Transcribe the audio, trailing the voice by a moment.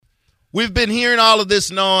we've been hearing all of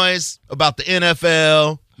this noise about the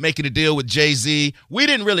NFL making a deal with Jay-Z. We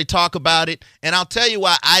didn't really talk about it, and I'll tell you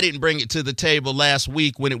why I didn't bring it to the table last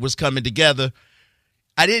week when it was coming together.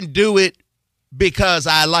 I didn't do it because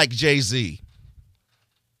I like Jay-Z.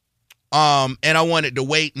 And I wanted to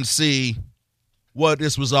wait and see what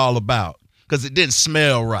this was all about because it didn't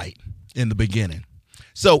smell right in the beginning.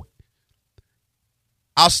 So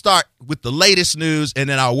I'll start with the latest news, and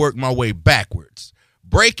then I'll work my way backwards.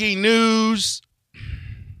 Breaking news,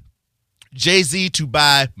 Jay-Z to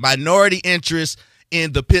buy minority interest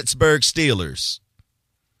in the Pittsburgh Steelers.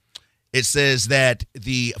 It says that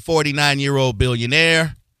the 49-year-old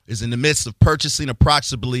billionaire is in the midst of purchasing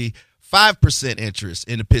approximately 5% interest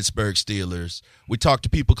in the Pittsburgh Steelers. We talked to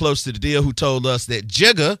people close to the deal who told us that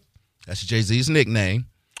Jigga, that's Jay-Z's nickname,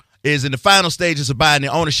 is in the final stages of buying the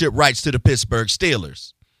ownership rights to the Pittsburgh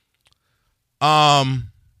Steelers.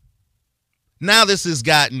 Now this has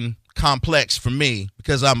gotten complex for me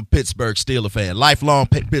because I'm a Pittsburgh Steelers fan, lifelong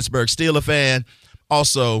Pittsburgh Steelers fan.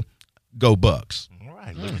 Also, go Bucks. All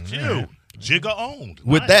right, look at you. Jigga owned.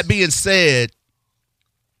 With that being said,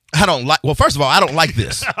 I don't like. Well, first of all, I don't like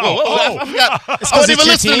this. I forgot. I wasn't even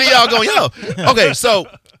listening to y'all going, yo. Okay, so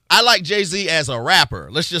I like Jay-Z as a rapper.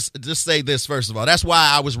 Let's just say this first of all. That's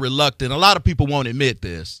why I was reluctant. A lot of people won't admit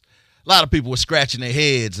this. A lot of people were scratching their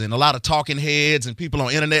heads, and a lot of talking heads and people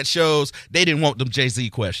on internet shows, they didn't want them Jay-Z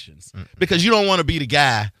questions because you don't want to be the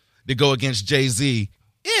guy to go against Jay-Z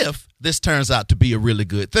if this turns out to be a really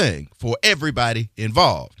good thing for everybody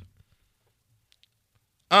involved.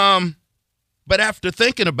 But after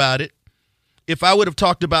thinking about it, if I would have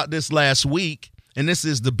talked about this last week, and this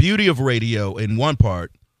is the beauty of radio in one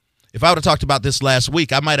part, if I would have talked about this last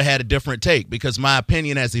week, I might have had a different take because my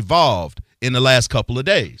opinion has evolved in the last couple of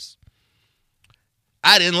days.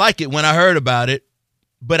 I didn't like it when I heard about it,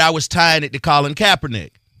 but I was tying it to Colin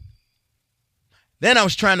Kaepernick. Then I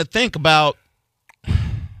was trying to think about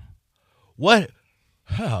what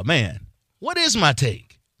is my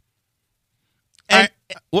take? And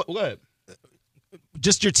what?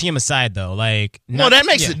 Just your team aside, though,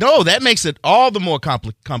 that makes it all the more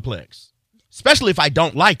complex. Especially if I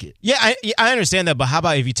don't like it. Yeah, I understand that, but how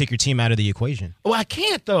about if you take your team out of the equation? Well, I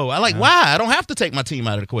can't, though. Why? I don't have to take my team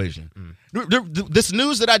out of the equation. This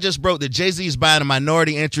news that I just broke that Jay-Z is buying a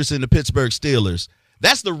minority interest in the Pittsburgh Steelers,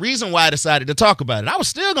 that's the reason why I decided to talk about it. I was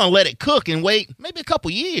still going to let it cook and wait maybe a couple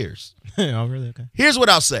years. Oh, really? Okay. Here's what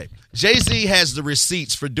I'll say. Jay-Z has the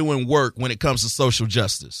receipts for doing work when it comes to social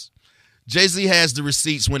justice. Jay-Z has the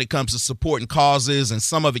receipts when it comes to supporting causes, and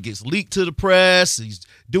some of it gets leaked to the press. He's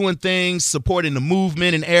doing things, supporting the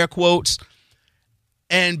movement in air quotes.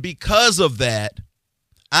 And because of that,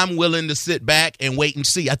 I'm willing to sit back and wait and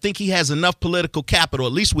see. I think he has enough political capital,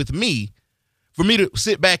 at least with me, for me to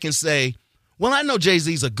sit back and say, well, I know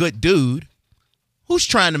Jay-Z's a good dude who's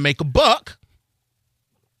trying to make a buck.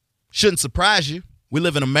 Shouldn't surprise you. We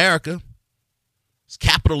live in America.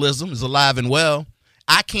 Capitalism is alive and well.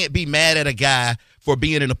 I can't be mad at a guy for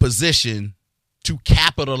being in a position to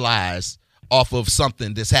capitalize off of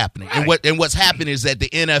something that's happening. Right. And what's happening is that the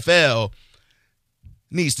NFL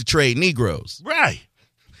needs to trade Negroes. Right.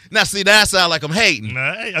 Now, see, that sounds like I'm hating.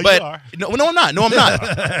 But you are. No, I'm not. No, I'm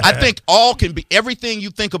not. I think all can be, everything you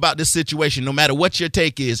think about this situation, no matter what your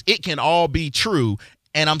take is, it can all be true,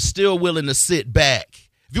 and I'm still willing to sit back.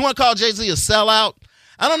 If you want to call Jay-Z a sellout,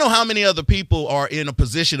 I don't know how many other people are in a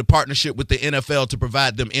position of partnership with the NFL to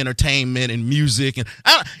provide them entertainment and music. And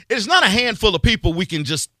it's not a handful of people we can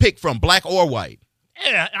just pick from, black or white.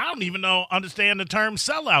 Yeah, I don't even understand the term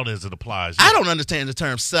sellout as it applies. I don't understand the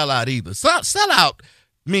term sellout either. Sellout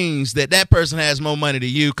means that person has more money than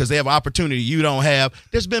you because they have opportunity you don't have.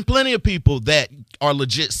 There's been plenty of people that are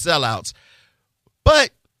legit sellouts.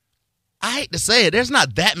 But I hate to say it, there's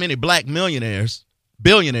not that many black billionaires.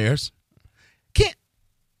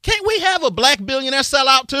 Can't we have a black billionaire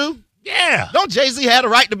sellout too? Yeah. Don't Jay-Z have the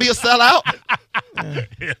right to be a sellout?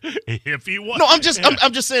 If you want. No, I'm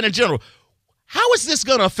just saying in general. How is this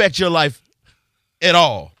going to affect your life at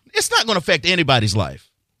all? It's not going to affect anybody's life.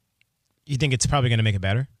 You think it's probably going to make it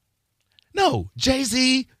better? No.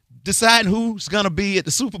 Jay-Z deciding who's going to be at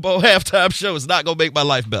the Super Bowl halftime show is not going to make my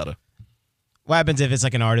life better. What happens if it's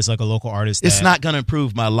like an artist, like a local artist? It's not going to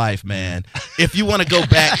improve my life, man. If you want to go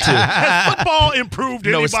back to... Has football improved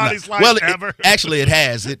anybody's life ever? Actually, it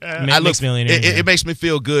has. It makes me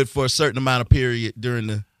feel good for a certain amount of period during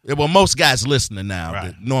the... Well, most guys listening now,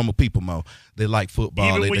 right. The normal people, they like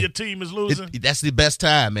football. Even when your team is losing? That's the best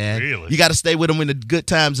time, man. Really? You got to stay with them in the good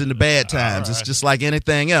times and the bad times. Right. It's just like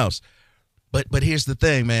anything else. But here's the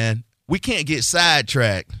thing, man. We can't get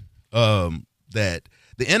sidetracked that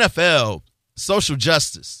the NFL... social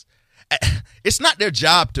justice. it's not their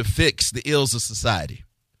job to fix the ills of society.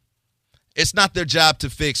 It's not their job to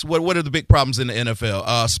fix what are the big problems in the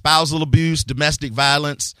NFL? Spousal abuse, domestic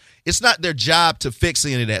violence. It's not their job to fix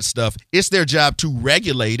any of that stuff. It's their job to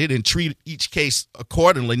regulate it and treat each case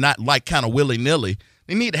accordingly, not like kind of willy-nilly.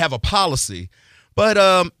 They need to have a policy.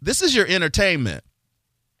 But this is your entertainment.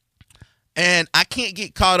 And I can't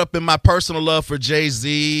get caught up in my personal love for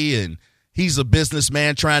Jay-Z, and he's a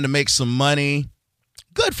businessman trying to make some money.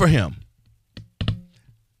 Good for him.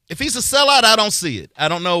 If he's a sellout, I don't see it. I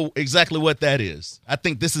don't know exactly what that is. I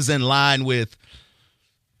think this is in line with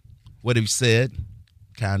what he said,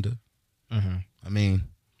 kind of. Mm-hmm. I mean,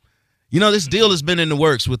 this deal has been in the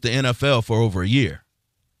works with the NFL for over a year.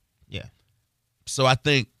 Yeah. So I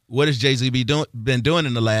think, what has Jay-Z been doing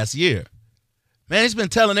in the last year? Man, he's been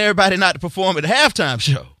telling everybody not to perform at the halftime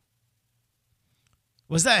show.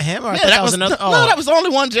 Was that him? Or I Yeah, thought that was another. No, that was only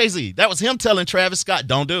one Jay-Z. That was him telling Travis Scott,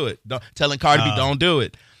 don't do it. Telling Cardi B, don't do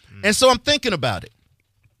it. And so I'm thinking about it.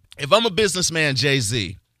 If I'm a businessman,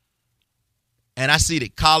 Jay-Z, and I see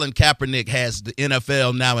that Colin Kaepernick has the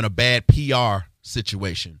NFL now in a bad PR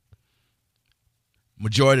situation,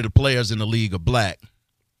 majority of the players in the league are black,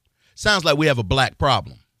 sounds like we have a black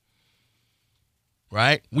problem.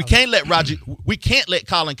 Right? We can't let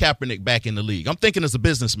Colin Kaepernick back in the league. I'm thinking as a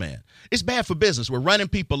businessman. It's bad for business. We're running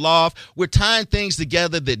people off. We're tying things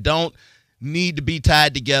together that don't need to be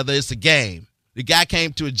tied together. It's a game. The guy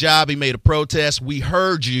came to a job. He made a protest. We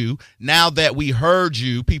heard you. Now that we heard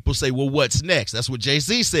you, people say, well, what's next? That's what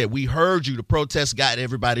Jay-Z said. We heard you. The protest got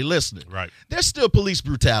everybody listening. Right. There's still police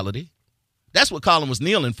brutality. That's what Colin was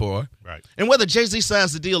kneeling for. Right. And whether Jay-Z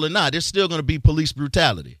signs the deal or not, there's still going to be police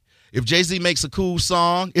brutality. If Jay-Z makes a cool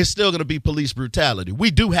song, it's still going to be police brutality.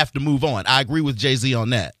 We do have to move on. I agree with Jay-Z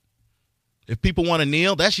on that. If people want to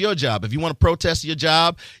kneel, that's your job. If you want to protest your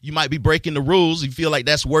job, you might be breaking the rules. You feel like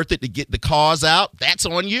that's worth it to get the cause out. That's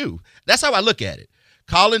on you. That's how I look at it.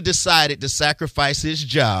 Colin decided to sacrifice his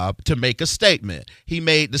job to make a statement. He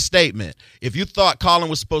made the statement. If you thought Colin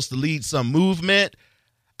was supposed to lead some movement,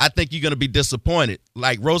 I think you're going to be disappointed.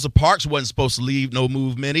 Like Rosa Parks wasn't supposed to lead no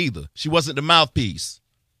movement either. She wasn't the mouthpiece.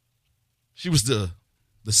 She was the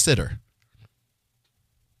sitter,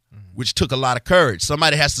 which took a lot of courage.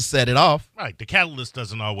 Somebody has to set it off. Right. The catalyst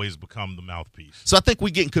doesn't always become the mouthpiece. So I think we're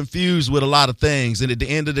getting confused with a lot of things. And at the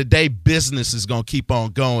end of the day, business is going to keep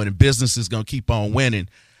on going and business is going to keep on winning.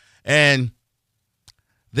 And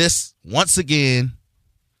this, once again,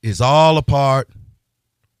 is all a part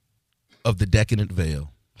of the decadent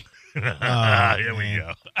veil. Here we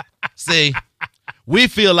go. See, we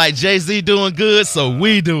feel like Jay-Z doing good, so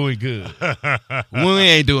we doing good. We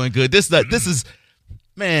ain't doing good. This is,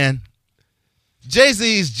 man,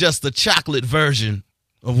 Jay-Z's just the chocolate version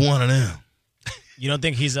of one of them. You don't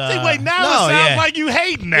think he's See, wait, now it sounds like you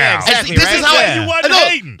hating now. Yeah, exactly, This right? is how You wasn't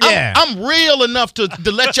hating. I'm real enough to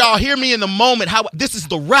let y'all hear me in the moment. How this is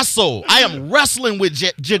the wrestle. I am wrestling with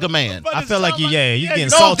Jigga Man. I feel like you getting No,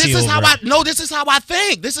 salty this is over how it. this is how I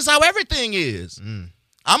think. This is how everything is.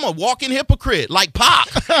 I'm a walking hypocrite, like Pop.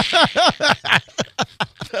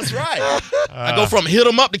 That's right. I go from hit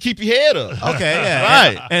 'em up to keep your head up. Okay,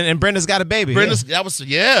 yeah. Right. And Brenda's got a baby. That was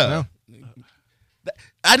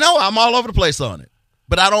I know I'm all over the place on it.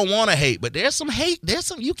 But I don't want to hate. But there's some hate.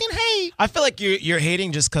 You can hate. I feel like you're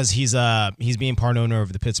hating just because he's being part owner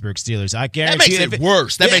of the Pittsburgh Steelers. I That guarantee makes it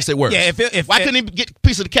worse. That makes it worse. Yeah, if why couldn't he get a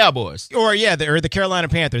piece of the Cowboys? or the Carolina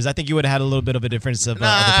Panthers? I think you would have had a little bit of a difference of.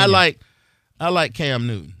 I like Cam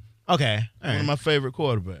Newton. Okay, all One right. of my favorite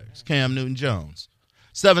quarterbacks, Cam Newton-Jones.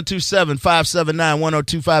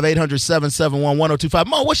 727-579-1025, 800-771-1025.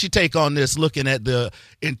 Mo, what's your take on this? Looking at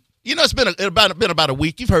it's been about a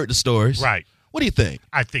week. You've heard the stories, Right. What do you think?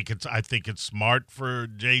 I think it's smart for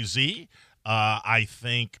Jay-Z. I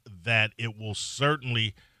think that it will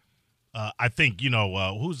certainly. I think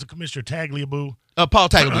who's the commissioner, Tagliabue. Paul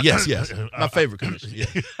Tagliabue, yes, my favorite commissioner. Yeah.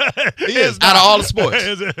 He is not, out of all the sports.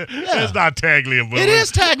 It's not Tagliabue. It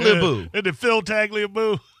is Tagliabue. Is it Phil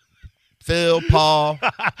Tagliabue? Phil, Paul.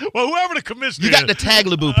 Well, whoever the commissioner You got the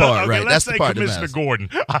Tagliabue part, right? Let's That's the say part that Commissioner matters. Gordon.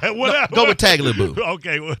 Go with Tagliabue.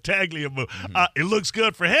 Okay, well, Tagliabue. It looks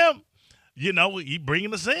good for him. He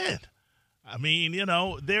bringing us in. I mean,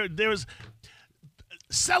 there's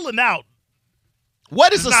selling out.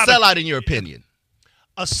 What is a not sellout in your opinion?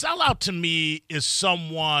 A sellout to me is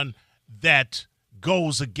someone that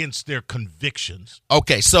goes against their convictions.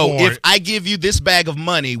 Okay, so Or- if I give you this bag of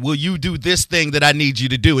money, will you do this thing that I need you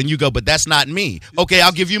to do? And you go, but that's not me. Okay,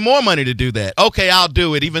 I'll give you more money to do that. Okay, I'll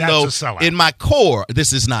do it, even That's though a sellout. in my core,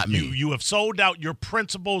 this is not me. You have sold out your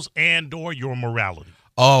principles and or your morality.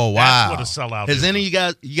 Oh, wow. That's what a sellout Has is. any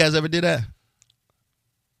of you guys ever did that?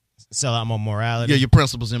 sell out more morality. Yeah, your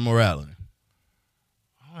principles and morality.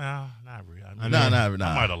 Well, not really. No. I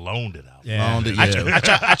might have loaned it out. Yeah. Loaned it,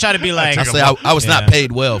 yeah. I try to be like. I was not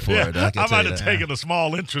paid well for it. I might have taken a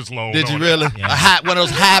small interest loan. Did you on really? it. Yeah. One of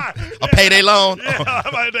those a payday loan? Yeah,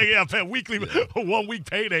 I might have taken a weekly, 1 week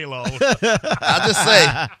payday loan. I'll just say,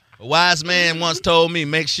 a wise man once told me,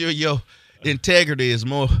 make sure your integrity is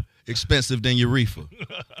more expensive than your reefer.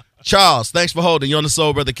 Charles, thanks for holding. You're on the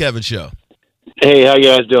Soul Brother Kevin show. Hey, how you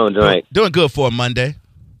guys doing tonight? Doing good for a Monday.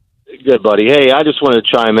 Good, buddy. Hey, I just wanted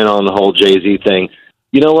to chime in on the whole Jay-Z thing.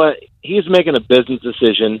 You know what? He's making a business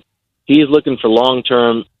decision. He's looking for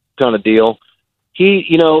long-term kind of deal.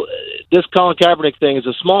 This Colin Kaepernick thing is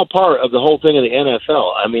a small part of the whole thing of the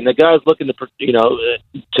NFL. I mean, the guy's looking to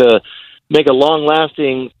make a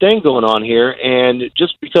long-lasting thing going on here, and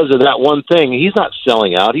just because of that one thing, he's not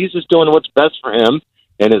selling out. He's just doing what's best for him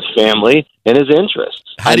and his family and his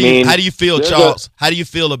interests. How do you feel, Charles? How do you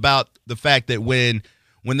feel about the fact that when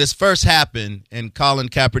this first happened and Colin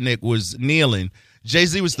Kaepernick was kneeling,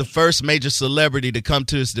 Jay-Z was the first major celebrity to come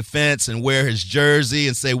to his defense and wear his jersey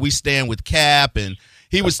and say, "We stand with Cap," and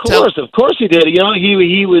he was of course he did. He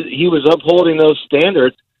was upholding those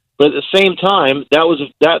standards, but at the same time, that was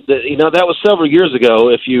several years ago.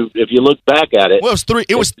 If you look back at it, well,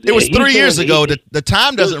 it was 3 years ago. The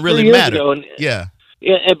time doesn't really matter. Yeah,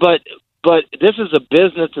 but this is a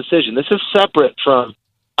business decision. This is separate from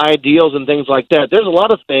ideals and things like that. There's a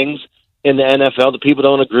lot of things in the NFL that people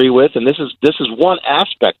don't agree with, and this is one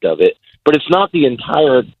aspect of it, but it's not the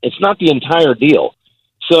entire deal.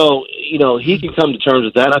 So, he can come to terms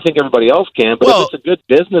with that. I think everybody else can, but if it's a good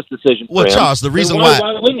business decision for him, Charles, the reason why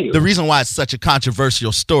it's such a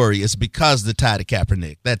controversial story is because the tie to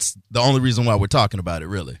Kaepernick. That's the only reason why we're talking about it,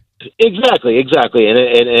 really. Exactly, and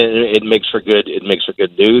it makes for good. It makes for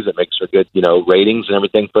good news. It makes for good, ratings and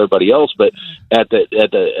everything for everybody else. But at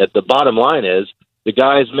the bottom line is the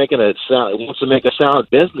guy's wants to make a sound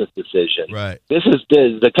business decision. Right. This is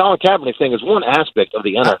the Colin Kaepernick thing is one aspect of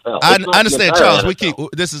the NFL. I understand, Charles. NFL.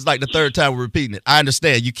 This is like the third time we're repeating it. I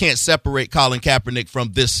understand. You can't separate Colin Kaepernick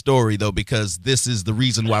from this story though, because this is the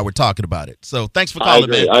reason why we're talking about it. So thanks for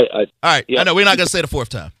calling, man. All right. Yeah. I know we're not going to say the fourth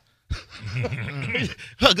time.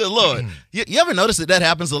 Oh, good Lord. You ever notice that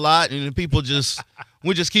happens a lot and people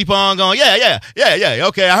we just keep on going, yeah.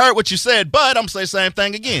 Okay, I heard what you said, but I'm going to say the same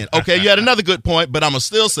thing again. Okay, you had another good point, but I'm going to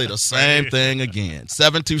still say the same thing again.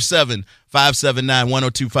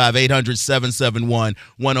 727-579-1025,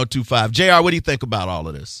 800-771-1025. JR, what do you think about all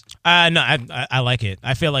of this? No, I like it.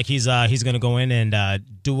 I feel like he's going to go in and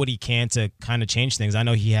do what he can to kind of change things. I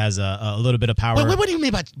know he has a little bit of power. Wait, what do you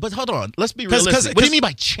mean by? But hold on, let's be realistic. What do you mean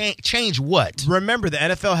by change? What? Remember, the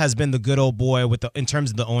NFL has been the good old boy in terms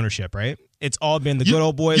of the ownership, right? It's all been the good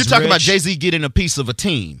old boys. You're talking about Jay-Z getting a piece of a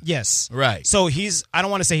team. Yes. Right. So I don't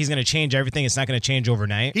want to say he's going to change everything. It's not going to change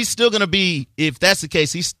overnight. He's still going to be, if that's the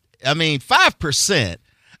case, 5%.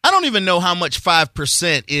 I don't even know how much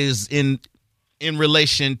 5% is in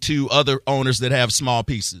relation to other owners that have small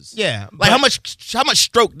pieces. Yeah. Like how much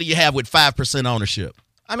stroke do you have with 5% ownership?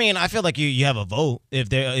 I mean, I feel like you have a vote.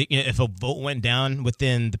 If a vote went down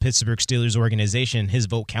within the Pittsburgh Steelers organization, his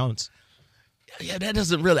vote counts. Yeah, that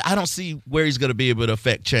doesn't really. I don't see where he's going to be able to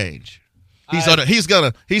affect change. He's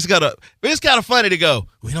gonna. It's kind of funny to go.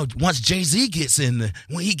 Once Jay-Z gets when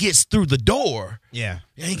he gets through the door,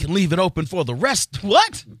 he can leave it open for the rest.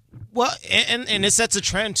 What? Well, and it sets a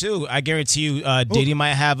trend too. I guarantee you, Diddy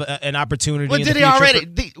might have an opportunity. Well, Diddy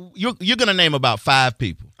already. You're gonna name about 5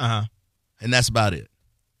 people. And that's about it.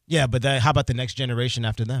 Yeah, but how about the next generation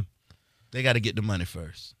after them? They got to get the money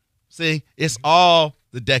first. See, it's all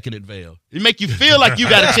the decadent veil. It make you feel like you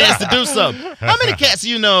got a chance to do something. How many cats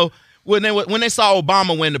when they saw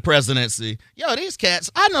Obama win the presidency? These cats,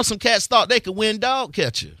 I know some cats thought they could win dog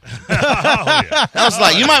catcher. I was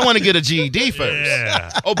like, you might want to get a GED first. Yeah.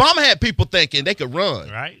 Obama had people thinking they could run.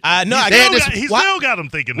 Right? He still got them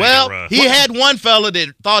thinking they could run. He had one fella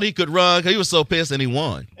that thought he could run because he was so pissed and he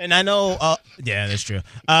won. And I know, yeah, that's true.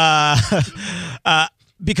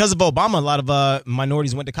 Because of Obama, a lot of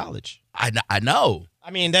minorities went to college. I know. I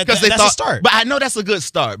mean, that's a start. But I know that's a good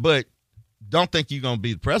start, but don't think you're going to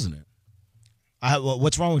be the president.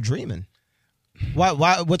 What's wrong with dreaming?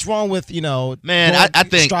 Why? What's wrong with, man, I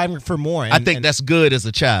think striving for more? I think that's good as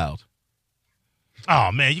a child.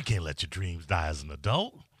 Oh, man, you can't let your dreams die as an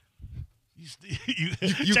adult.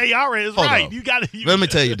 JR is right. On. You got to. Let me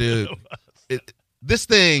tell you, dude. This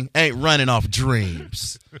thing ain't running off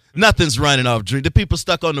dreams. Nothing's running off dreams. The people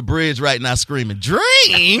stuck on the bridge right now screaming,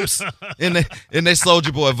 "Dreams!" in their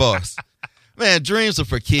Soulja Boy voice. Man, dreams are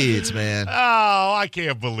for kids, man. Oh, I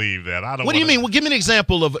can't believe that. I don't. What do you mean? Well, give me an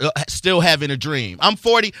example of still having a dream. I'm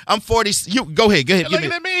 40. You go ahead.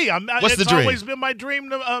 Looking at me. What's the dream? It's always been my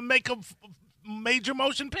dream to make a major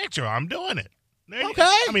motion picture. I'm doing it. Okay.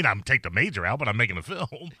 I mean, I'm take the major out, but I'm making a film.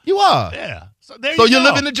 You are. Yeah. So you're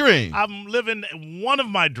living the dream. I'm living one of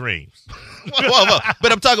my dreams. Whoa.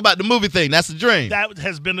 But I'm talking about the movie thing. That's the dream. That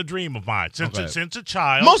has been a dream of mine since a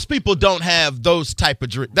child. Most people don't have those type of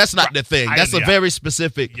dreams. That's not the thing. That's a very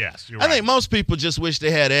specific. Yes, you're right. I think most people just wish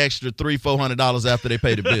they had extra $300-400 after they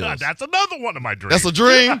pay the bills. That's another one of my dreams. That's a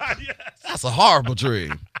dream? Yes. That's a horrible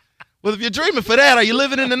dream. Well, if you're dreaming for that, are you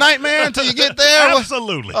living in the nightmare until you get there?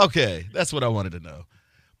 Absolutely. Okay, that's what I wanted to know.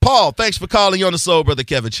 Paul, thanks for calling you on the Soul Brother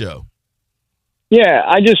Kevin Show. Yeah,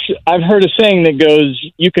 I've heard a saying that goes,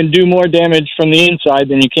 you can do more damage from the inside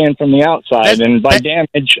than you can from the outside.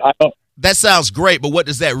 Damage, I don't. That sounds great, but what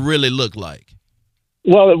does that really look like?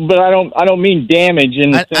 Well, but I don't mean damage in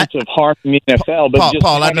the sense of harming the NFL, but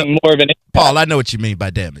Paul, having more of an impact. Paul, I know what you mean by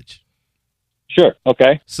damage. Sure.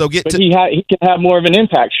 Okay. So he can have more of an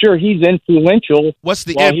impact. Sure, he's influential. What's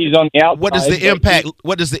the he's on the outside? What does the impact?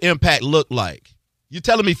 What does the impact look like? You're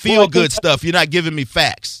telling me feel good stuff. You're not giving me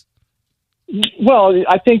facts. Well,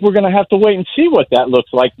 I think we're going to have to wait and see what that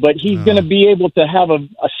looks like. But he's going to be able to have a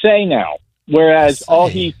say now, whereas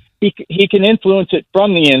he can influence it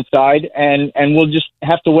from the inside, and we'll just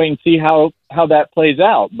have to wait and see how that plays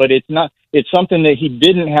out. But it's something that he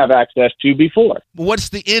didn't have access to before. What's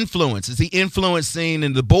the influence? Is he influencing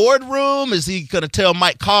in the boardroom? Is he going to tell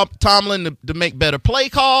Mike Tomlin to make better play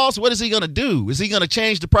calls? What is he going to do? Is he going to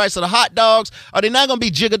change the price of the hot dogs? Are they not going to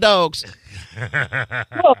be jigger dogs?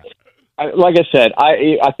 Well, like I said,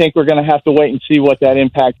 I think we're going to have to wait and see what that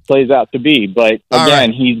impact plays out to be. But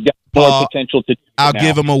again, he's got more potential to do I'll now.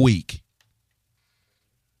 give him a week.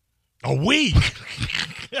 A week?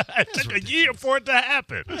 It took a year for it to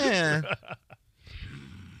happen.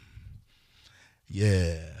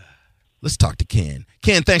 Yeah. Let's talk to Ken.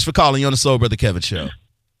 Ken, thanks for calling you on the Soul Brother Kevin Show.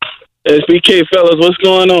 SBK, fellas, what's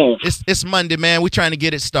going on? It's Monday, man. We're trying to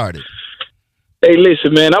get it started. Hey,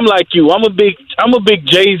 listen, man, I'm like you. I'm a big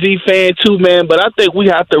Jay-Z fan too, man, but I think we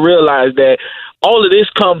have to realize that all of this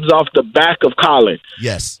comes off the back of Colin.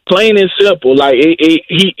 Yes. Plain and simple. Like,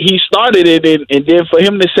 he started it, and then for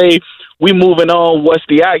him to say, we moving on, what's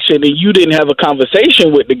the action, and you didn't have a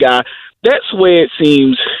conversation with the guy, that's where it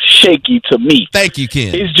seems shaky to me. Thank you,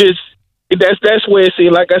 Ken. It's just, that's where it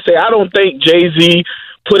seems, like I say, I don't think Jay-Z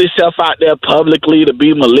put himself out there publicly to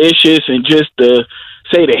be malicious and just to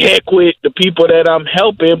say the heck with the people that I'm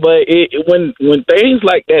helping, but when things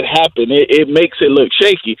like that happen, it makes it look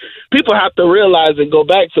shaky. People have to realize and go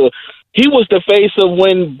back to, he was the face of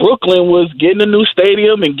when Brooklyn was getting a new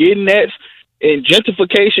stadium and getting that, and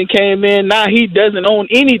gentrification came in. Now he doesn't own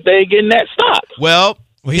anything in that stock. Well,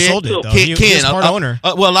 he sold it, though. Ken, He's part owner.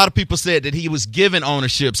 Well, a lot of people said that he was given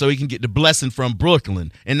ownership so he can get the blessing from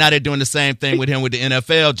Brooklyn, and now they're doing the same thing with him with the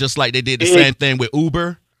NFL, just like they did the same thing with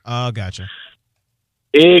Uber. Oh, gotcha.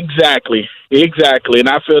 Exactly, and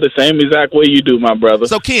I feel the same exact way you do, my brother.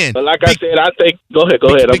 So, Ken, but like I said, I think go ahead.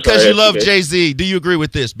 Because you love Jay-Z, do you agree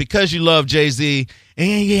with this? Because you love Jay-Z, and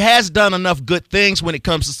he has done enough good things when it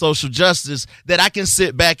comes to social justice that I can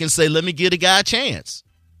sit back and say, let me give the guy a chance.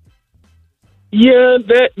 Yeah.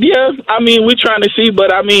 I mean, we're trying to see,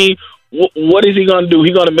 but I mean, what is he going to do?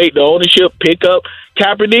 He's going to make the ownership pick up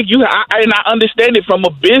Kaepernick. And I understand it from a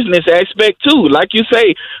business aspect too. Like you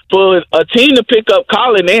say, for a team to pick up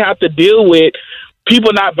Colin, they have to deal with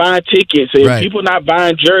people not buying tickets and people not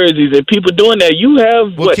buying jerseys and people doing that. You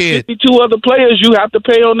have 52 other players you have to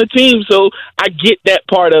pay on the team, so I get that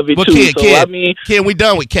part of it too. Ken, we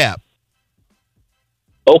done with Cap.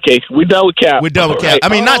 Okay, we're done with Cap. We're done with Cap. I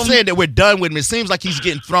mean, not saying that we're done with him. It seems like he's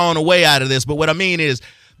getting thrown away out of this, but what I mean is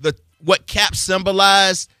what Cap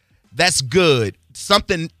symbolized, that's good.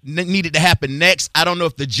 Something needed to happen next. I don't know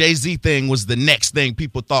if the Jay-Z thing was the next thing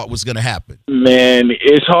people thought was going to happen. Man,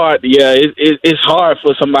 it's hard. Yeah, it's hard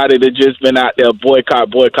for somebody to just been out there boycott.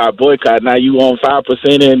 Now you own 5%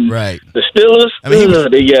 in the Steelers. I mean,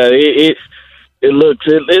 it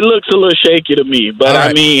looks a little shaky to me. But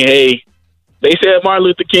I mean, hey. They said Martin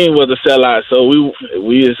Luther King was a sellout, so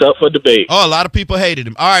we is up for debate. Oh, a lot of people hated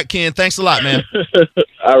him. All right, Ken, thanks a lot, man.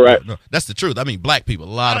 All right. No, that's the truth. I mean, black people.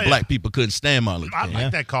 A lot of black people couldn't stand Martin Luther King. I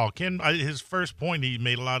like that call. Ken, his first point, he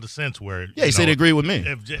made a lot of sense where... Yeah, he said he agreed with me.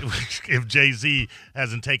 If Jay-Z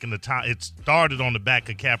hasn't taken the time... It started on the back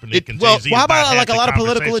of Kaepernick and Jay-Z... Well, how about like a lot of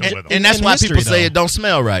political... And that's why people say it don't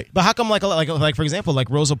smell right. But how come like for example,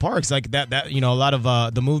 like Rosa Parks, like that a lot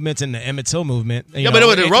of the movements in the Emmett Till movement...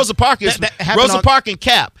 but Rosa Parks and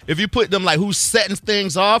Cap, if you put them like who's setting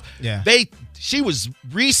things off, she was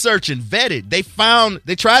researched and vetted.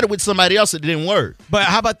 They tried it with somebody else. It didn't work. But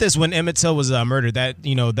how about this? When Emmett Till was murdered,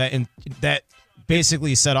 that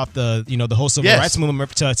basically set off the whole civil rights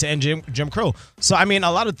movement to end Jim Crow. So I mean,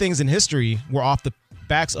 a lot of things in history were off the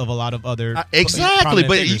backs of a lot of other exactly.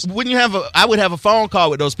 But figures. wouldn't you I would have a phone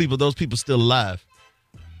call with those people. Those people still alive.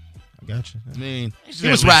 I got you. I mean, he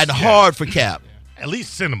was riding hard for Cap. At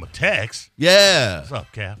least send him a text. Yeah. What's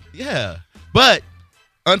up, Cap? Yeah. But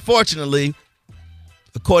unfortunately,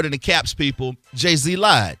 according to Cap's people, Jay-Z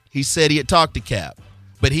lied. He said he had talked to Cap,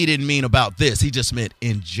 but he didn't mean about this. He just meant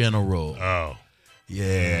in general. Oh.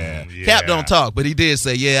 Yeah. Yeah. Cap don't talk, but he did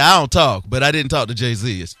say, yeah, I don't talk, but I didn't talk to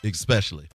Jay-Z especially.